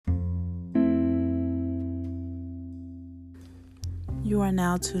You are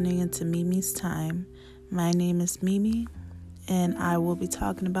now tuning into Mimi's Time. My name is Mimi, and I will be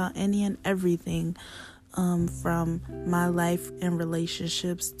talking about any and everything from my life and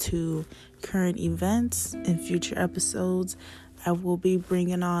relationships to current events and future episodes. I will be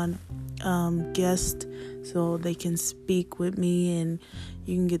bringing on guests so they can speak with me and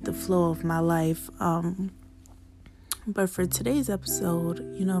you can get the flow of my life. But for today's episode,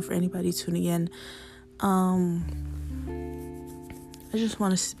 for anybody tuning in, I just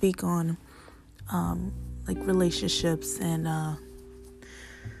want to speak on relationships and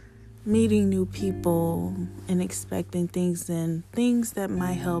meeting new people and expecting things and things that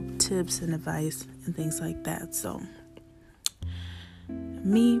might help, tips and advice and things like that. So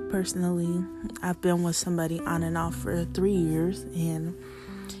me personally, I've been with somebody on and off for 3 years and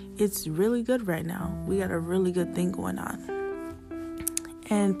it's really good right now. We got a really good thing going on.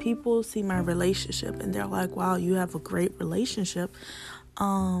 And people see my relationship and they're like, wow, you have a great relationship.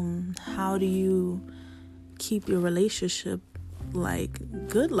 How do you keep your relationship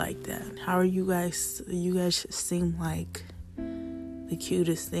good like that? How are you guys? You guys seem like the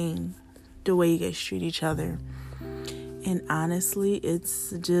cutest thing, the way you guys treat each other. And honestly,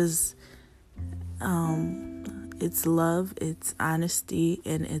 it's just, it's love, it's honesty,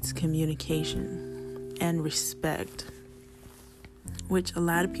 and it's communication and respect, which a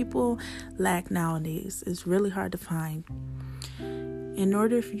lot of people lack nowadays. It's really hard to find. In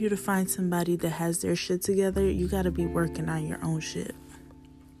order for you to find somebody that has their shit together, you got to be working on your own shit.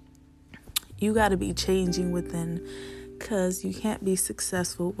 You got to be changing within, because you can't be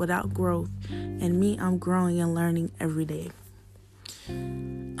successful without growth. And me, I'm growing and learning every day.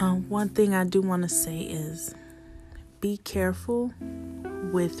 One thing I do want to say is be careful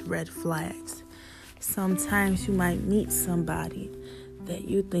with red flags. Sometimes you might meet somebody that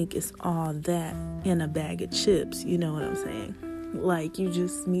you think is all that in a bag of chips. You know what I'm saying? Like, you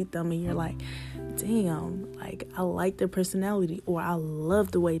just meet them and you're like, damn, I like their personality, or I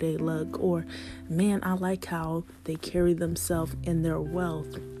love the way they look, or man, I like how they carry themselves in their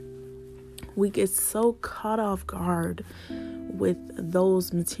wealth. We get so caught off guard with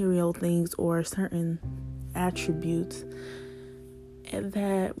those material things or certain attributes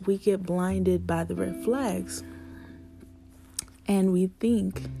that we get blinded by the red flags. And we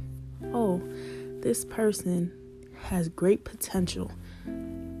think, oh, this person has great potential.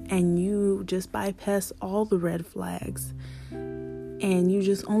 And you just bypass all the red flags. And you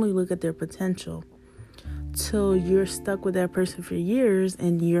just only look at their potential. Till you're stuck with that person for years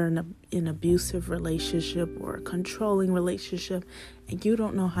and you're in an abusive relationship or a controlling relationship. And you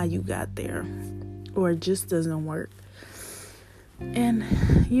don't know how you got there. Or it just doesn't work. And,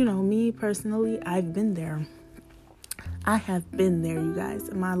 me personally, I've been there. I have been there, you guys.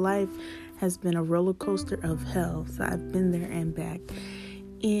 My life has been a roller coaster of hell. So I've been there and back.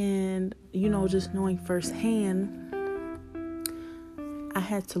 And, just knowing firsthand, I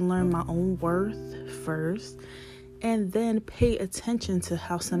had to learn my own worth first. And then pay attention to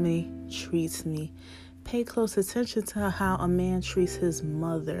how somebody treats me. Pay close attention to how a man treats his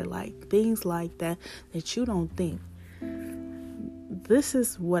mother. Things like that you don't think. This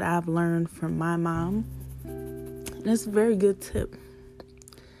is what I've learned from my mom. And it's a very good tip.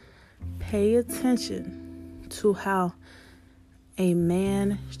 Pay attention to how a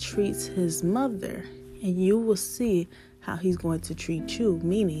man treats his mother, and you will see how he's going to treat you.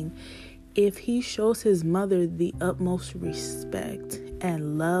 Meaning, if he shows his mother the utmost respect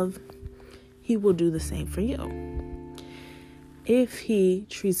and love, he will do the same for you. If he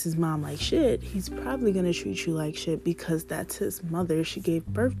treats his mom like shit, he's probably going to treat you like shit because that's his mother. She gave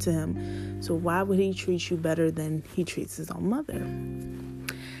birth to him. So why would he treat you better than he treats his own mother?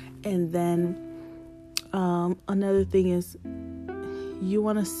 And then another thing is, you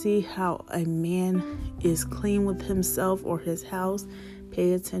want to see how a man is clean with himself or his house.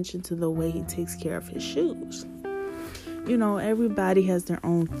 Pay attention to the way he takes care of his shoes. Everybody has their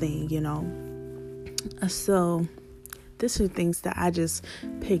own thing, So these are things that I just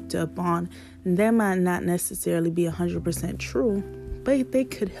picked up on. And they might not necessarily be 100% true, but they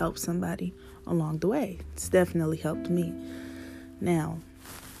could help somebody along the way. It's definitely helped me. Now,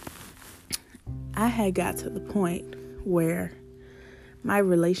 I had got to the point where my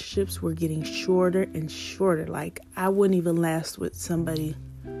relationships were getting shorter and shorter. I wouldn't even last with somebody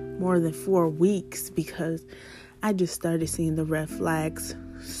more than 4 weeks because I just started seeing the red flags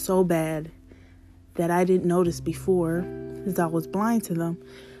so bad that I didn't notice before because I was blind to them.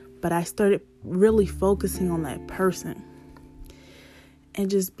 But I started really focusing on that person and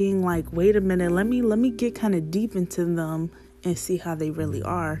just being like, wait a minute, let me get kind of deep into them and see how they really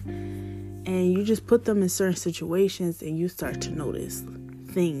are. And you just put them in certain situations and you start to notice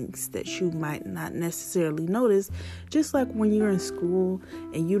things that you might not necessarily notice. Just like when you're in school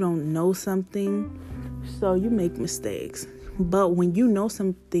and you don't know something, so you make mistakes. But when you know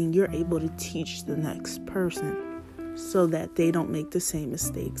something, you're able to teach the next person so that they don't make the same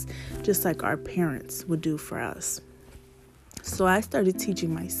mistakes, just like our parents would do for us. So I started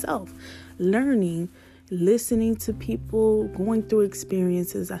teaching myself, learning, listening to people, going through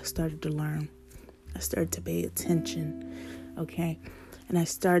experiences. I started to learn. I started to pay attention, okay? And I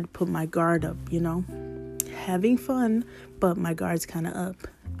started to put my guard up, having fun, but my guard's kind of up.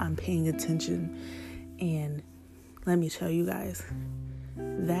 I'm paying attention. And let me tell you guys,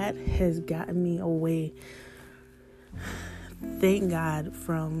 that has gotten me away, thank God,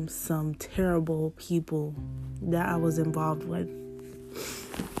 from some terrible people that I was involved with.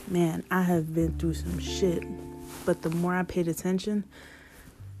 Man, I have been through some shit, but the more I paid attention,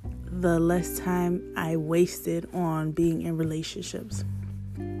 the less time I wasted on being in relationships.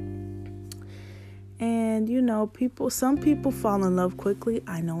 And some people fall in love quickly.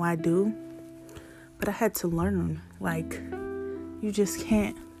 I know I do, but I had to learn, you just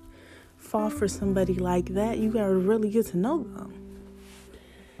can't fall for somebody like that. You gotta really get to know them.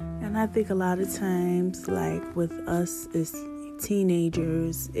 And I think a lot of times, with us as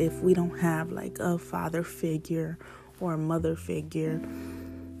teenagers, if we don't have a father figure or a mother figure,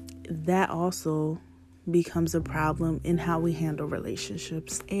 that also becomes a problem in how we handle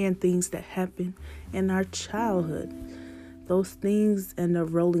relationships and things that happen in our childhood. Those things end up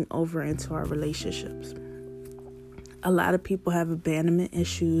rolling over into our relationships. A lot of people have abandonment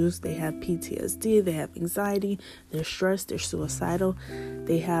issues. They have PTSD. They have anxiety. They're stressed. They're suicidal.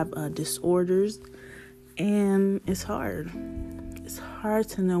 They have disorders. And it's hard. It's hard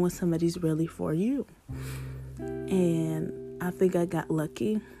to know when somebody's really for you. And I think I got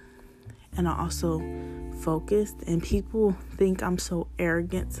lucky. And I also focused. And people think I'm so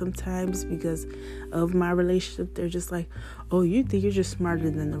arrogant sometimes because of my relationship. They're just like, oh, you think you're just smarter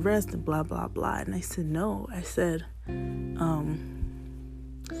than the rest and blah, blah, blah. And I said, no. I said,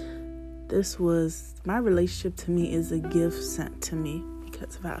 my relationship to me is a gift sent to me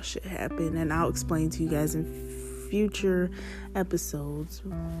because of how shit happened. And I'll explain to you guys in future episodes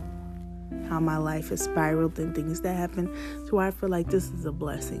how my life has spiraled and things that happen. So I feel like this is a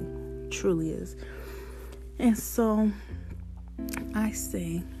blessing. It truly is. And so I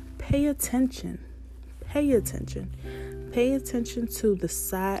say, pay attention. Pay attention. Pay attention to the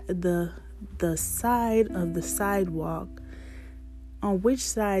side of the sidewalk, on which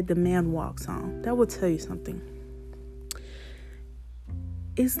side the man walks on. That will tell you something.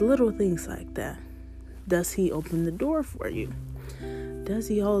 It's little things like that. Does he open the door for you? Does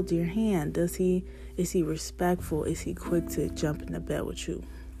he hold your hand? Is he respectful? Is he quick to jump in the bed with you?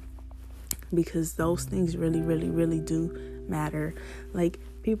 Because those things really, really, really do matter.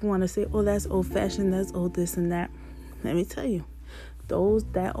 People want to say, oh, that's old fashioned, that's old this and that. Let me tell you,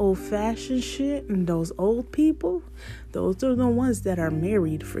 that old fashioned shit and those old people, those are the ones that are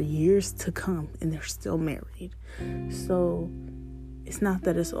married for years to come and they're still married. So it's not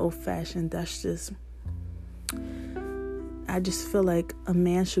that it's old fashioned. That's just, I just feel like a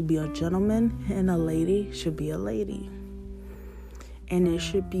man should be a gentleman and a lady should be a lady. And it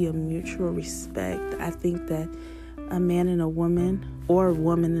should be a mutual respect. I think that a man and a woman, or a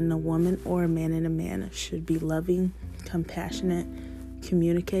woman and a woman, or a man and a man should be loving, compassionate,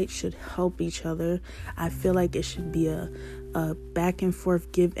 communicate, should help each other. I feel like it should be a back and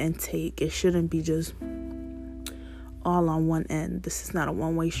forth, give and take. It shouldn't be just all on one end. This is not a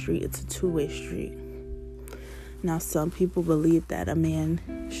one-way street. It's a two-way street. Now, some people believe that a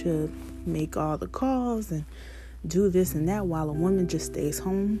man should make all the calls and do this and that while a woman just stays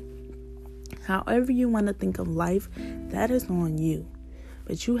home. However you want to think of life, that is on you.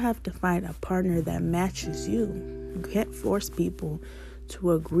 But you have to find a partner that matches you. You can't force people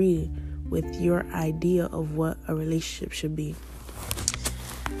to agree with your idea of what a relationship should be.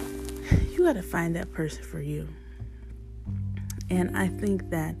 You got to find that person for you. And I think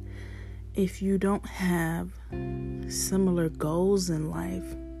that if you don't have similar goals in life,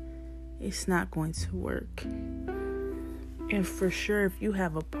 it's not going to work. And for sure, if you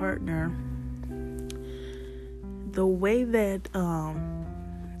have a partner, the way that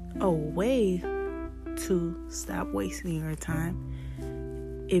a way to stop wasting your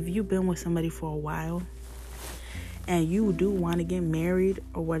time, if you've been with somebody for a while and you do want to get married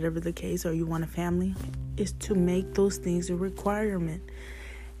or whatever the case, or you want a family, is to make those things a requirement.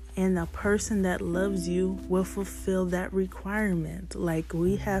 And the person that loves you will fulfill that requirement.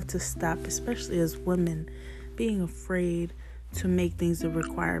 We have to stop, especially as women, being afraid to make things a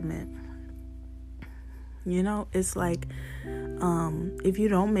requirement. It's like if you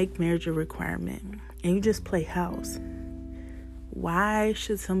don't make marriage a requirement and you just play house, why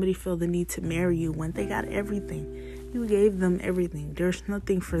should somebody feel the need to marry you when they got everything? You gave them everything. There's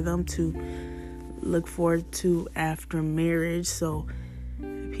nothing for them to look forward to after marriage. So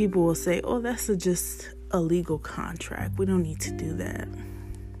people will say, oh, that's just a legal contract. We don't need to do that.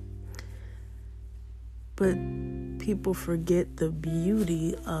 But people forget the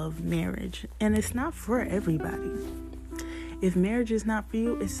beauty of marriage. And it's not for everybody. If marriage is not for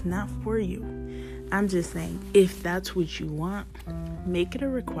you, it's not for you. I'm just saying, if that's what you want, make it a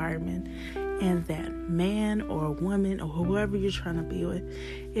requirement. And that man or woman or whoever you're trying to be with,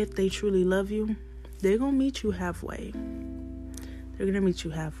 if they truly love you, they're going to meet you halfway. They're going to meet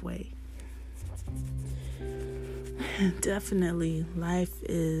you halfway. Definitely, life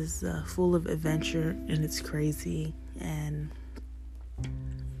is full of adventure and it's crazy. And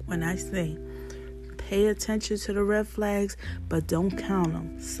when I say pay attention to the red flags, but don't count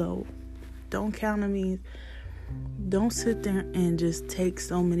them. So don't count them means don't sit there and just take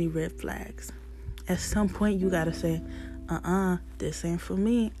so many red flags. At some point, you got to say, this ain't for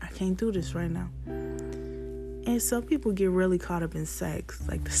me. I can't do this right now. And some people get really caught up in sex.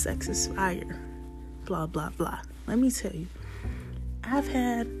 Like, the sex is fire. Blah, blah, blah. Let me tell you, I've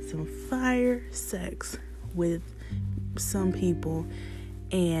had some fire sex with some people,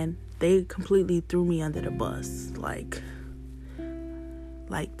 and they completely threw me under the bus. Like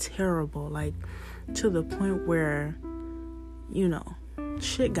terrible. Like, to the point where,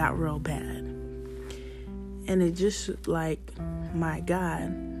 shit got real bad. And it just, like, my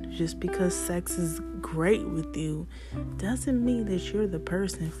God, just because sex is great with you doesn't mean that you're the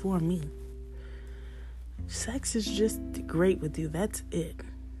person for me. Sex is just great with you. That's it.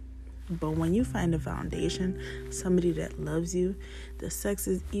 But when you find a foundation, somebody that loves you, the sex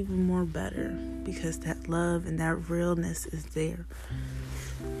is even more better because that love and that realness is there.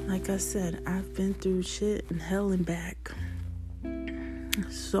 Like I said, I've been through shit and hell and back.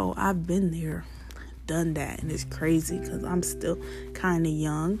 So I've been there, done that, and it's crazy because I'm still kind of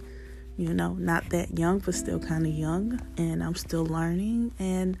young. Not that young, but still kind of young, and I'm still learning,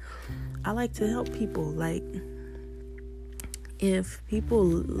 and I like to help people. Like, if people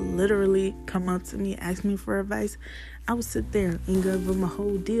literally come up to me, ask me for advice, I would sit there and give them a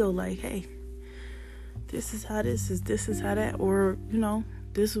whole deal, like, hey, this is how this is how that, or,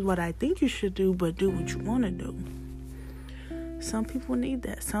 this is what I think you should do, but do what you want to do. Some people need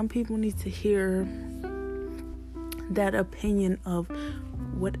that. Some people need to hear that opinion of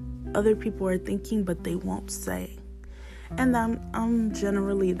what other people are thinking, but they won't say. And I'm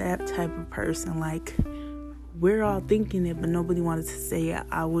generally that type of person. Like, we're all thinking it, but nobody wanted to say it.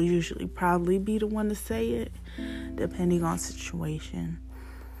 I will usually probably be the one to say it, depending on situation.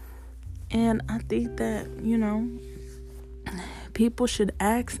 And I think that, people should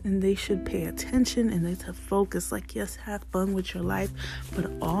ask and they should pay attention and they should focus. Like, yes, have fun with your life, but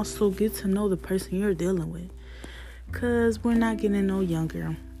also get to know the person you're dealing with. Because we're not getting no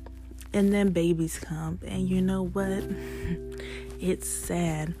younger. And then babies come. And you know what? It's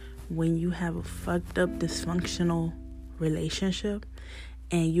sad when you have a fucked up, dysfunctional relationship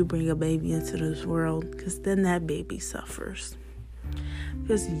and you bring a baby into this world, because then that baby suffers.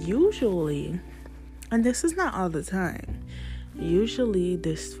 Because usually, and this is not all the time, usually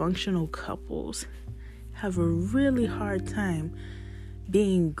dysfunctional couples have a really hard time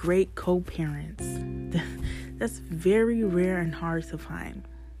being great co-parents. That's very rare and hard to find.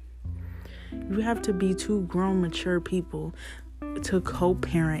 You have to be two grown, mature people to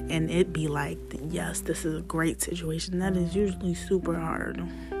co-parent and it be like, yes, this is a great situation. That is usually super hard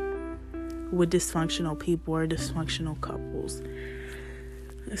with dysfunctional people or dysfunctional couples.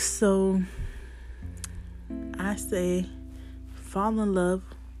 So I say, fall in love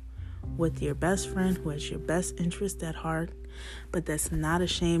with your best friend who has your best interest at heart, but that's not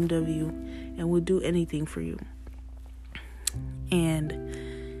ashamed of you and will do anything for you. And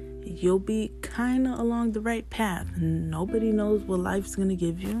you'll be kind of along the right path. Nobody knows what life's going to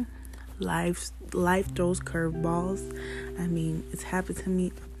give you. Life throws curveballs. I mean, it's happened to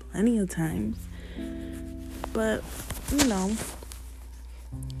me plenty of times. But,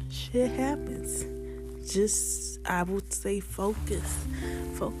 shit happens. Just, I would say focus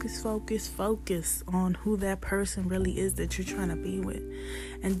on who that person really is that you're trying to be with.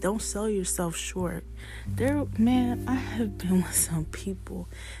 And don't sell yourself short. I have been with some people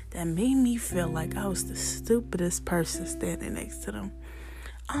that made me feel like I was the stupidest person standing next to them.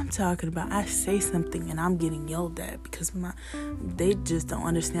 I'm talking about, I say something and I'm getting yelled at because they just don't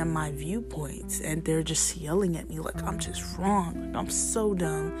understand my viewpoints, and they're just yelling at me like I'm just wrong, like I'm so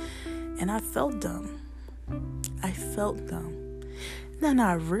dumb. And I felt dumb. I felt them. Then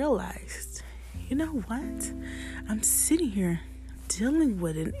I realized, you know what? I'm sitting here dealing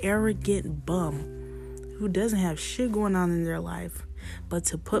with an arrogant bum who doesn't have shit going on in their life but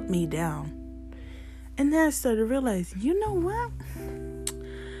to put me down. And then I started realizing, you know what?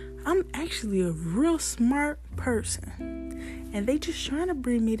 I'm actually a real smart person. And they just trying to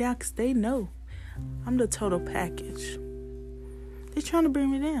bring me down because they know I'm the total package. They're trying to bring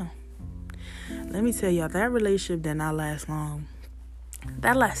me down. Let me tell y'all, that relationship did not last long.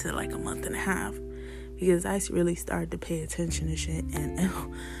 That lasted like a month and a half. Because I really started to pay attention to shit. And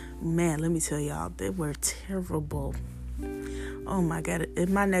oh, man, let me tell y'all, they were terrible. Oh my God.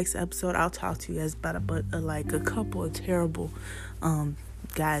 In my next episode, I'll talk to you guys about a couple of terrible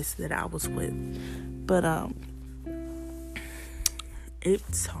guys that I was with. But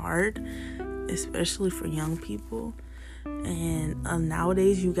it's hard, especially for young people. And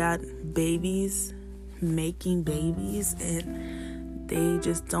nowadays you got babies making babies, and they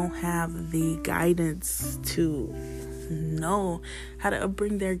just don't have the guidance to know how to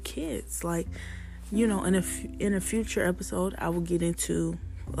upbring their kids. Like, you know, in a future episode, I will get into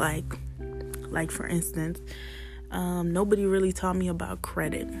like for instance, nobody really taught me about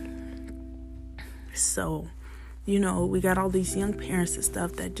credit. So, you know, we got all these young parents and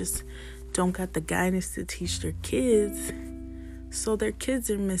stuff that just don't got the guidance to teach their kids. So their kids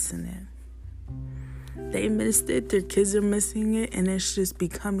are missing it. They missed it, their kids are missing it, and it's just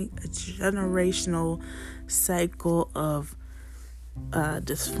becoming a generational cycle of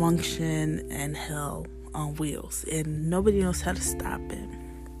dysfunction and hell on wheels. And nobody knows how to stop it.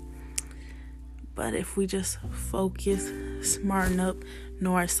 But if we just focus, smarten up,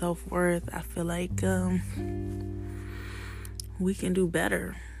 know our self-worth, I feel like we can do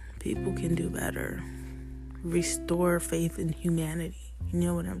better. People can do better. Restore faith in humanity. You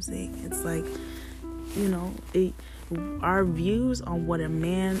know what I'm saying? It's like, you know, our views on what a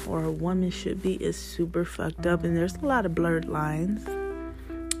man or a woman should be is super fucked up, and there's a lot of blurred lines.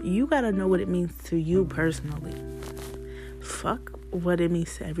 You gotta know what it means to you personally. Fuck what it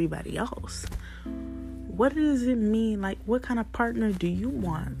means to everybody else. What does it mean? Like, what kind of partner do you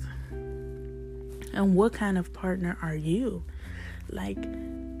want? And what kind of partner are you? Like,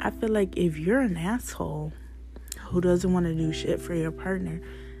 I feel like if you're an asshole who doesn't want to do shit for your partner,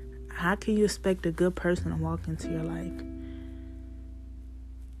 how can you expect a good person to walk into your life?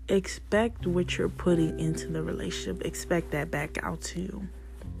 Expect what you're putting into the relationship. Expect that back out to you.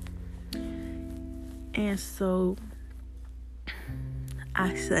 And so,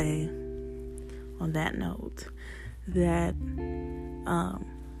 I say, on that note, that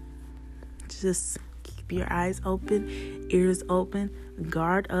just keep your eyes open, ears open,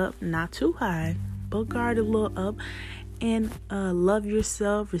 guard up, not too high, but guard a little up, and love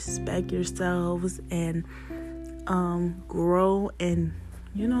yourself, respect yourselves, and grow and,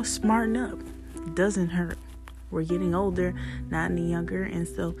 you know, smarten up. It doesn't hurt. We're getting older, not any younger, and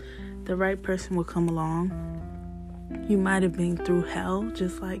so the right person will come along. You might have been through hell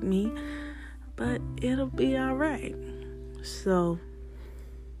just like me, but it'll be all right. So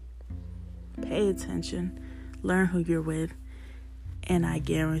pay attention, learn who you're with, and I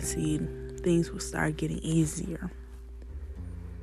guarantee things will start getting easier.